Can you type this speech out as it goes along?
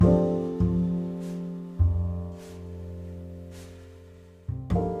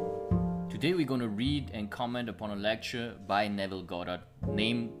Today we're going to read and comment upon a lecture by Neville Goddard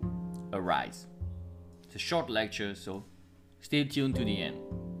named Arise. It's a short lecture, so stay tuned to the end.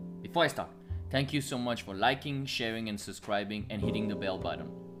 Before I start, thank you so much for liking, sharing and subscribing and hitting the bell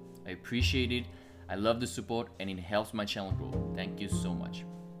button. I appreciate it, I love the support and it helps my channel grow. Thank you so much.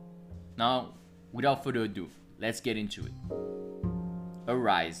 Now, without further ado, let's get into it.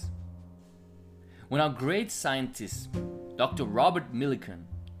 Arise. When our great scientist, Dr. Robert Millikan,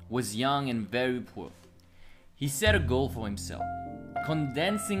 was young and very poor, he set a goal for himself,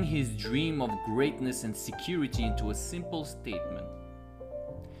 condensing his dream of greatness and security into a simple statement.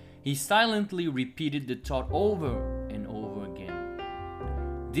 He silently repeated the thought over and over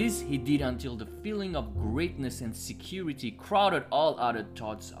again. This he did until the feeling of greatness and security crowded all other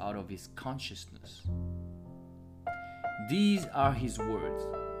thoughts out of his consciousness. These are his words.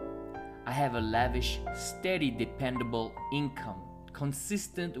 I have a lavish, steady, dependable income,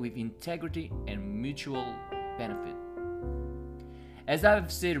 consistent with integrity and mutual benefit. As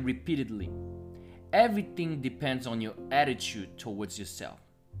I've said repeatedly, everything depends on your attitude towards yourself.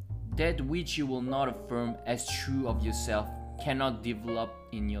 That which you will not affirm as true of yourself cannot develop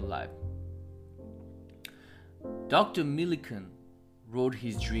in your life. Dr. Millikan wrote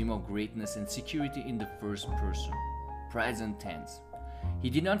his dream of greatness and security in the first person, present tense. He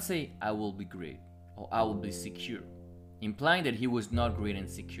did not say, I will be great or I will be secure, implying that he was not great and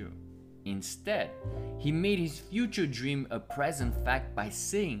secure. Instead, he made his future dream a present fact by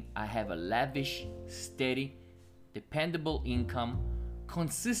saying, I have a lavish, steady, dependable income,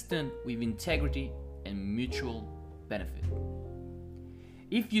 consistent with integrity and mutual benefit.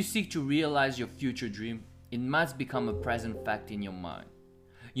 If you seek to realize your future dream, it must become a present fact in your mind.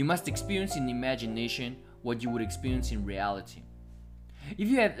 You must experience in imagination what you would experience in reality. If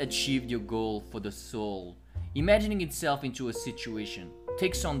you have achieved your goal for the soul, imagining itself into a situation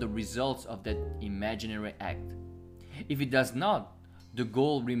takes on the results of that imaginary act. If it does not, the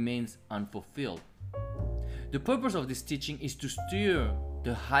goal remains unfulfilled. The purpose of this teaching is to stir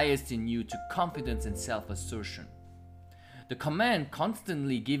the highest in you to confidence and self-assertion. The command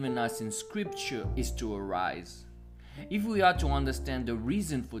constantly given us in scripture is to arise. If we are to understand the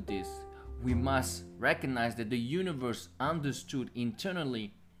reason for this, we must recognize that the universe understood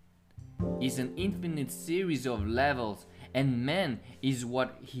internally is an infinite series of levels, and man is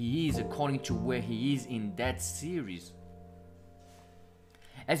what he is according to where he is in that series.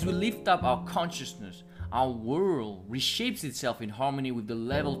 As we lift up our consciousness, our world reshapes itself in harmony with the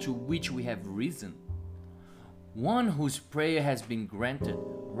level to which we have risen. One whose prayer has been granted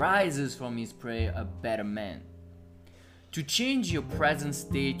rises from his prayer a better man. To change your present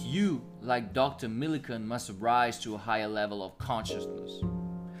state, you, like Dr. Millikan, must rise to a higher level of consciousness.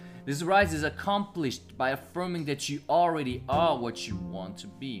 This rise is accomplished by affirming that you already are what you want to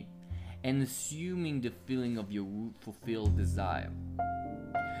be and assuming the feeling of your fulfilled desire.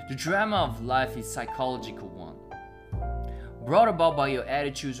 The drama of life is a psychological one, brought about by your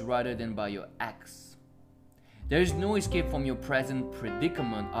attitudes rather than by your acts. There is no escape from your present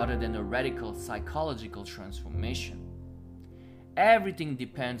predicament other than a radical psychological transformation. Everything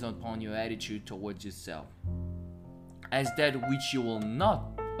depends upon your attitude towards yourself, as that which you will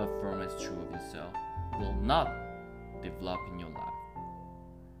not affirm as true of yourself will not develop in your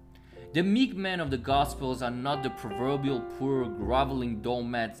life. The meek men of the Gospels are not the proverbial poor groveling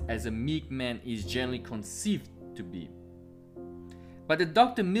doormats as a meek man is generally conceived to be, but the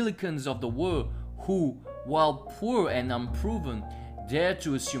Dr. Millikans of the world who, while poor and unproven, dare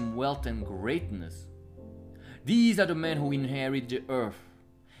to assume wealth and greatness. These are the men who inherit the earth.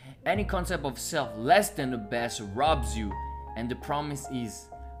 Any concept of self less than the best robs you, and the promise is,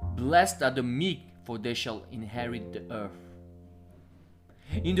 blessed are the meek, for they shall inherit the earth.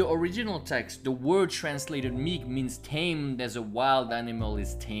 In the original text, the word translated meek means tamed as a wild animal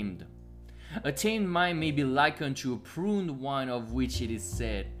is tamed. A tamed mind may be likened to a pruned vine of which it is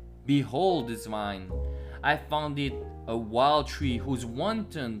said, behold this vine, I found it a wild tree whose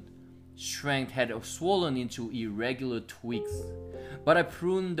wanton strength had swollen into irregular twigs. But I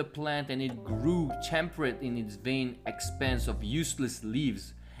pruned the plant and it grew temperate in its vain expanse of useless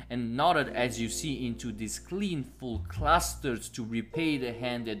leaves, and nodded as you see into these clean full clusters to repay the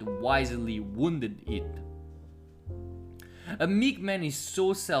hand that wisely wounded it. A meek man is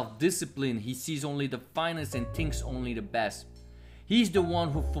so self-disciplined he sees only the finest and thinks only the best. He is the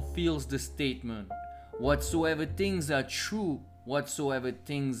one who fulfills the statement, whatsoever things are true, whatsoever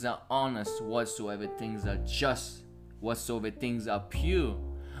things are honest, whatsoever things are just, whatsoever things are pure,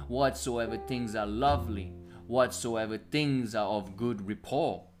 whatsoever things are lovely, whatsoever things are of good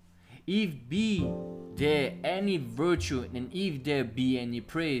rapport. If be there any virtue and if there be any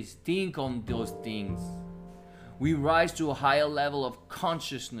praise, think on those things. We rise to a higher level of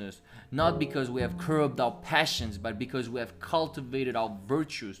consciousness, not because we have curbed our passions, but because we have cultivated our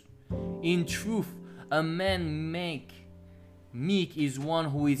virtues. In truth, a man meek is one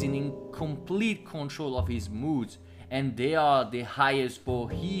who is in complete control of his moods, and they are the highest, for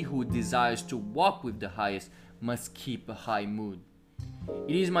he who desires to walk with the highest must keep a high mood.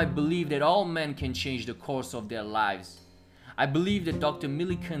 It is my belief that all men can change the course of their lives. I believe that Dr.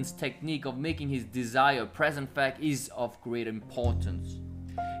 Millikan's technique of making his desire a present fact is of great importance.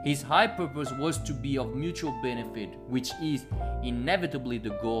 His high purpose was to be of mutual benefit, which is inevitably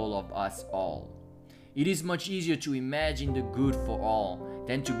the goal of us all. It is much easier to imagine the good for all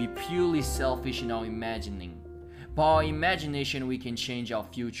than to be purely selfish in our imagining. By our imagination we can change our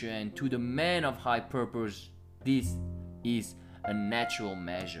future, and to the man of high purpose this is a natural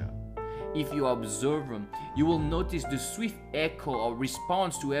measure. If you are observant, you will notice the swift echo or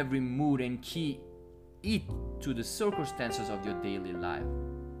response to every mood and key it to the circumstances of your daily life.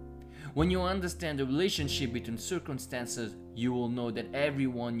 When you understand the relationship between circumstances, you will know that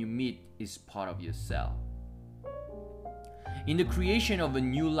everyone you meet is part of yourself. In the creation of a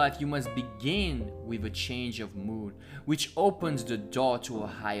new life, you must begin with a change of mood, which opens the door to a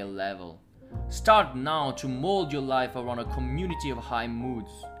higher level. Start now to mold your life around a community of high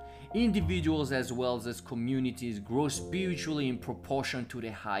moods. Individuals as well as communities grow spiritually in proportion to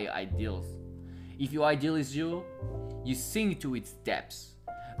their higher ideals. If your ideal is zero, you sink to its depths.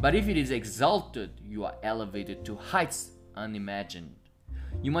 But if it is exalted, you are elevated to heights unimagined.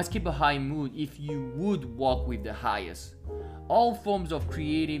 You must keep a high mood if you would walk with the highest. All forms of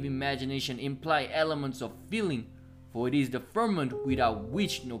creative imagination imply elements of feeling, for it is the firmament without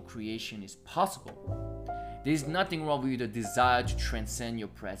which no creation is possible. There is nothing wrong with the desire to transcend your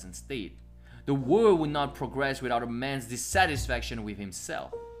present state. The world will not progress without a man's dissatisfaction with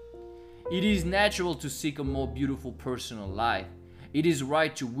himself. It is natural to seek a more beautiful personal life. It is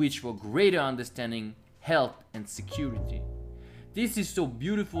right to wish for greater understanding, health, and security. This is so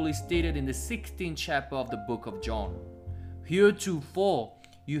beautifully stated in the 16th chapter of the book of John. Heretofore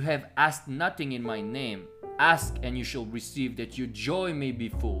you have asked nothing in my name. Ask and you shall receive, that your joy may be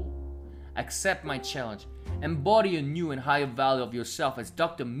full. Accept my challenge. Embody a new and higher value of yourself as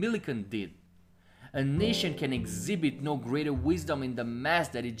Dr. Millikan did. A nation can exhibit no greater wisdom in the mass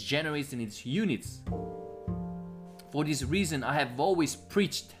that it generates in its units. For this reason, I have always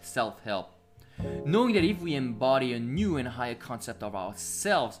preached self-help, knowing that if we embody a new and higher concept of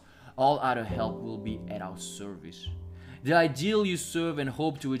ourselves, all other help will be at our service. The ideal you serve and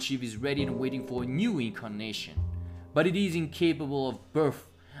hope to achieve is ready and waiting for a new incarnation, but it is incapable of birth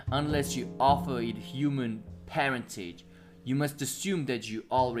unless you offer it human parentage. You must assume that you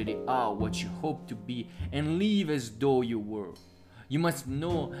already are what you hope to be and live as though you were. You must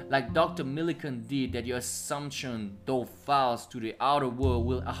know, like Dr. Millikan did, that your assumption, though false to the outer world,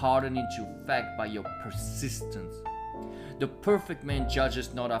 will harden into fact by your persistence. The perfect man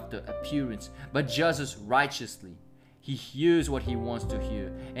judges not after appearance, but judges righteously. He hears what he wants to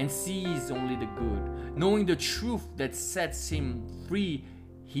hear and sees only the good. Knowing the truth that sets him free,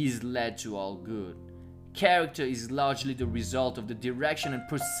 he is led to all good. Character is largely the result of the direction and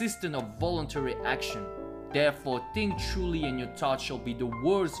persistence of voluntary action. Therefore, think truly, and your thoughts shall be the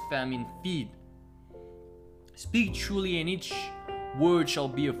word's famine feed. Speak truly, and each word shall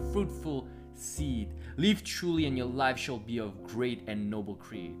be a fruitful seed. Live truly, and your life shall be a great and noble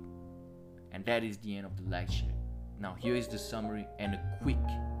creed. And that is the end of the lecture. Now here is the summary and a quick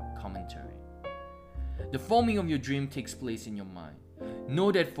commentary. The forming of your dream takes place in your mind.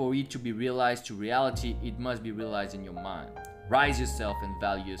 Know that for it to be realized to reality, it must be realized in your mind. Rise yourself and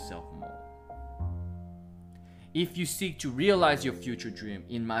value yourself more. If you seek to realize your future dream,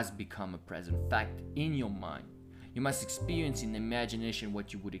 it must become a present fact in your mind. You must experience in imagination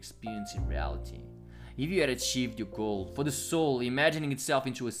what you would experience in reality. If you had achieved your goal, for the soul, imagining itself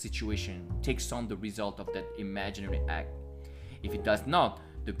into a situation takes on the result of that imaginary act. If it does not,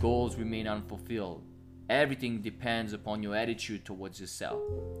 the goals remain unfulfilled. Everything depends upon your attitude towards yourself.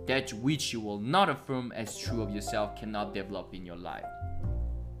 That which you will not affirm as true of yourself cannot develop in your life.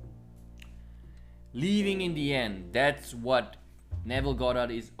 Living in the end, that's what Neville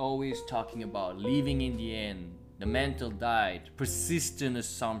Goddard is always talking about. Living in the end, the mental diet, persistent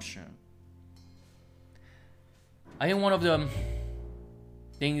assumption. I think one of the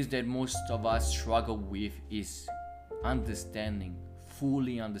things that most of us struggle with is understanding,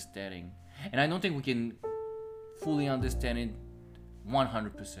 fully understanding. And I don't think we can fully understand it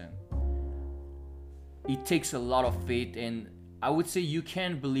 100%. It takes a lot of faith, and I would say you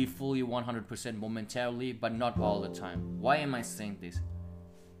can believe fully 100% momentarily, but not all the time. Why am I saying this?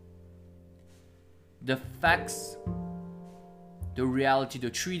 The facts, the reality, the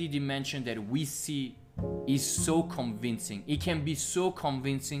 3D dimension that we see is so convincing. It can be so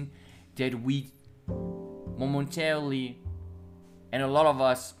convincing that we momentarily, and a lot of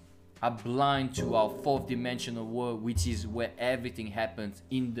us are blind to our fourth dimensional world, which is where everything happens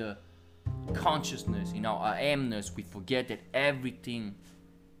in the consciousness, in our I-amness. We forget that everything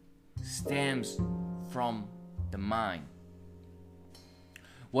stems from the mind.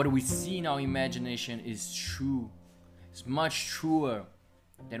 What we see in our imagination is true. It's much truer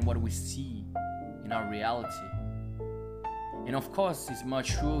than what we see in our reality. And of course, it's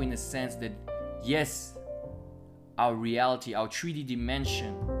much truer in the sense that, yes, our reality, our 3D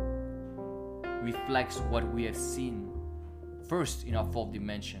dimension reflects what we have seen first in our fourth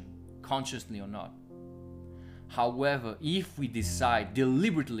dimension, consciously or not. However, if we decide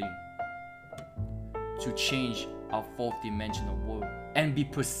deliberately to change our fourth dimensional world and be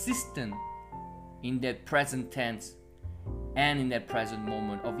persistent in that present tense and in that present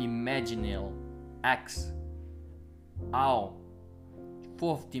moment of imaginal acts, our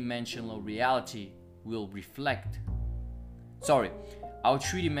fourth dimensional reality will reflect. Our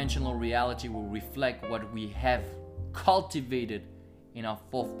three-dimensional reality will reflect what we have cultivated in our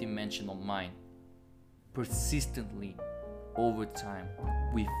fourth dimensional mind persistently over time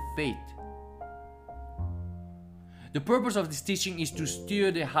with faith. The purpose of this teaching is to steer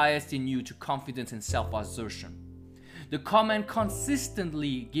the highest in you to confidence and self-assertion. The command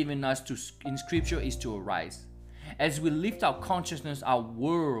consistently given us in scripture is to arise. As we lift our consciousness, our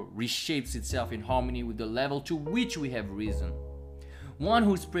world reshapes itself in harmony with the level to which we have risen. One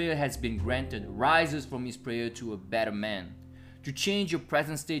whose prayer has been granted rises from his prayer to a better man. To change your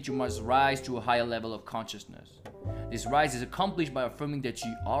present state, you must rise to a higher level of consciousness. This rise is accomplished by affirming that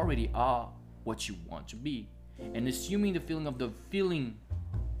you already are what you want to be, and assuming the feeling of the feeling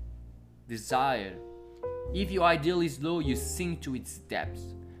desired. If your ideal is low, you sink to its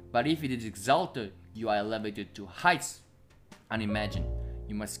depths. But if it is exalted, you are elevated to heights unimagined.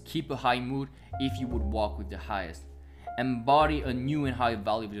 You must keep a high mood if you would walk with the highest. Embody a new and higher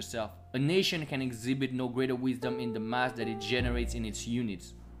value of yourself. A nation can exhibit no greater wisdom in the mass that it generates in its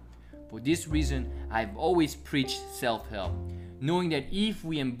units. For this reason, I've always preached self-help, knowing that if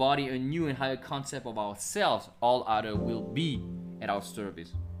we embody a new and higher concept of ourselves, all other will be at our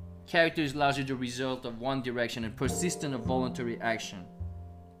service. Character is largely the result of one direction and persistent of voluntary action.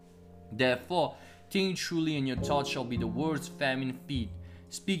 Therefore, think truly and your thoughts shall be the word's famine feed.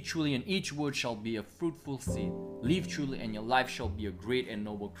 Speak truly and each word shall be a fruitful seed. Live truly and your life shall be a great and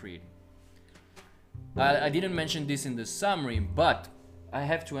noble creed. I didn't mention this in the summary, but I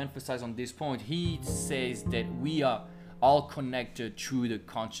have to emphasize on this point. He says that we are all connected through the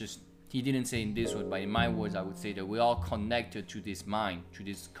conscious. He didn't say in this word, but in my words I would say that we're all connected to this mind, to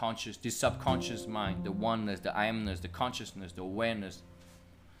this conscious, this subconscious mind, the oneness, the I-amness, the consciousness, the awareness.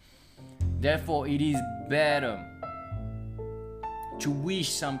 Therefore, it is better to wish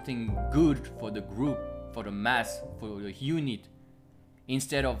something good for the group, for the mass, for the unit,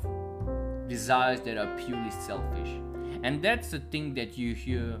 instead of desires that are purely selfish. And that's the thing that you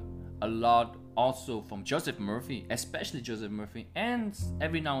hear a lot also from Joseph Murphy, especially Joseph Murphy, and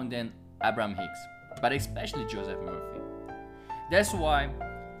every now and then Abraham Hicks, but especially Joseph Murphy. That's why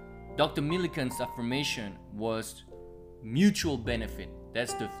Dr. Millikan's affirmation was mutual benefit.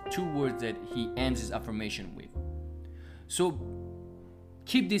 That's the two words that he ends his affirmation with. So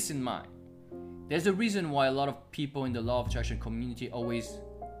keep this in mind. There's a reason why a lot of people in the law of attraction community always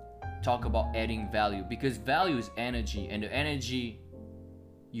talk about adding value, because value is energy, and the energy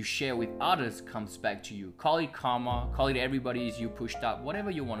you share with others comes back to you. Call it karma, call it everybody is you pushed up, whatever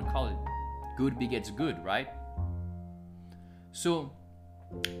you want to call it. Good begets good, right? So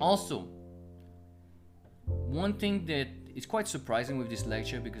also, one thing that is quite surprising with this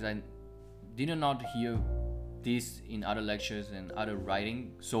lecture, because I did not hear this in other lectures and other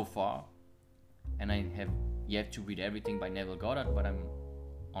writing so far, and I have yet to read everything by Neville Goddard, but I'm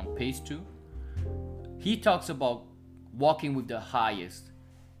on pace to. He talks about walking with the highest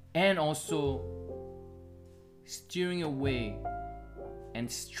and also steering away and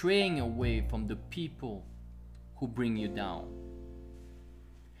straying away from the people who bring you down.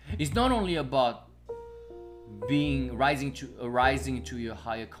 It's not only about rising to your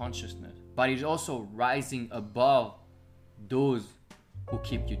higher consciousness, but it's also rising above those who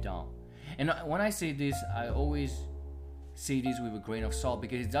keep you down. And when I say this, I always say this with a grain of salt,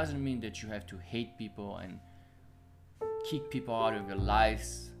 because it doesn't mean that you have to hate people and kick people out of your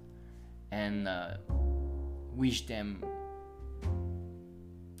lives and wish them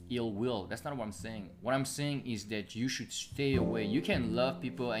ill will. That's not what I'm saying. What I'm saying is that you should stay away. You can love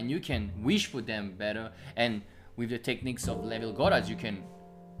people and you can wish for them better, and with the techniques of level goddess, you can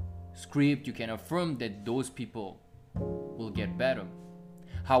script, you can affirm that those people will get better.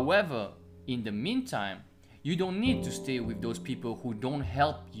 However, in the meantime, you don't need to stay with those people who don't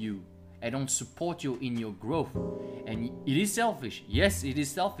help you and don't support you in your growth. And it is selfish. Yes, it is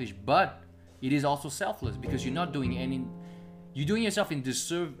selfish, but it is also selfless, because you're not doing any, you're doing yourself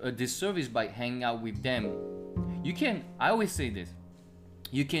a disservice by hanging out with them. You can, I always say this,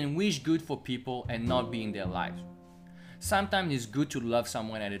 you can wish good for people and not be in their lives. Sometimes it's good to love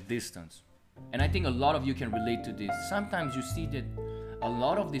someone at a distance. And I think a lot of you can relate to this. Sometimes you see that a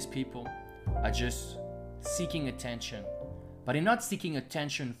lot of these people are just seeking attention, but they're not seeking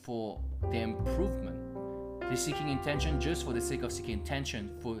attention for their improvement. They're seeking attention just for the sake of seeking attention.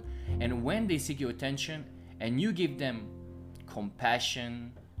 And when they seek your attention and you give them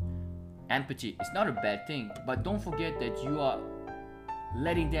compassion, empathy, it's not a bad thing, but don't forget that you are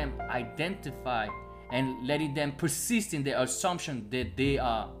letting them identify and letting them persist in their assumption that they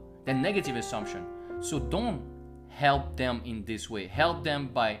are the negative assumption. So don't help them in this way. Help them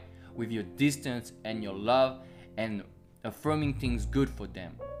with your distance and your love and affirming things good for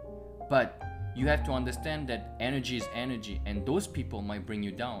them. But you have to understand that energy is energy, and those people might bring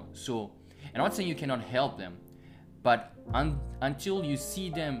you down. So I'm not saying you cannot help them, but until you see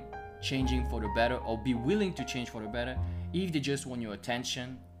them changing for the better, or be willing to change for the better, if they just want your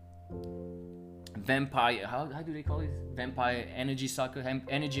attention, vampire, how do they call it? Vampire energy sucker,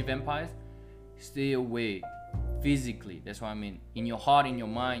 energy vampires, stay away. Physically, that's what I mean. In your heart, in your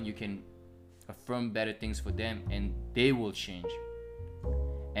mind, you can affirm better things for them, and they will change.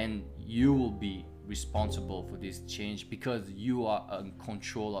 And you will be responsible for this change, because you are in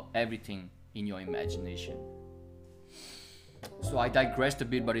control of everything in your imagination. So I digressed a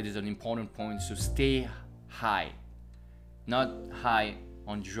bit, but it is an important point. So stay high, not high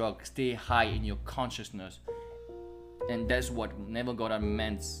on drugs. Stay high in your consciousness, and that's what Neville Goddard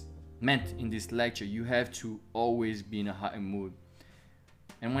meant in this lecture. You have to always be in a high mood.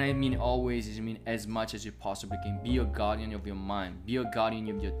 And when I mean always, I mean as much as you possibly can. Be a guardian of your mind. Be a guardian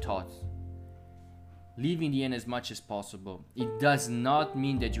of your thoughts. Live in the end as much as possible. It does not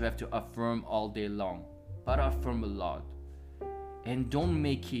mean that you have to affirm all day long, but affirm a lot. And don't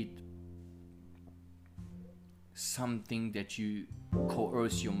make it something that you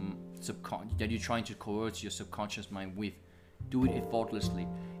coerce your subconscious, that you're trying to coerce your subconscious mind with. Do it effortlessly.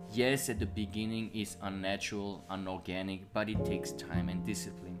 Yes, at the beginning it's unnatural, unorganic, but it takes time and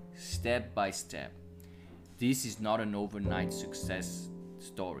discipline, step by step. This is not an overnight success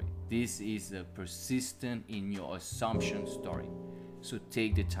story. This is a persistent in your assumption story. So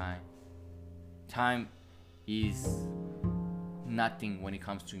take the time. Time is nothing when it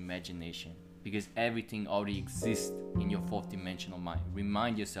comes to imagination, because everything already exists in your fourth dimensional mind.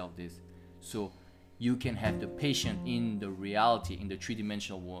 Remind yourself this, so you can have the patience in the reality, in the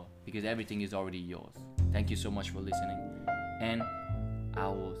three-dimensional world, because everything is already yours. Thank you so much for listening, and I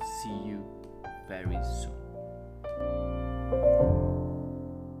will see you very soon.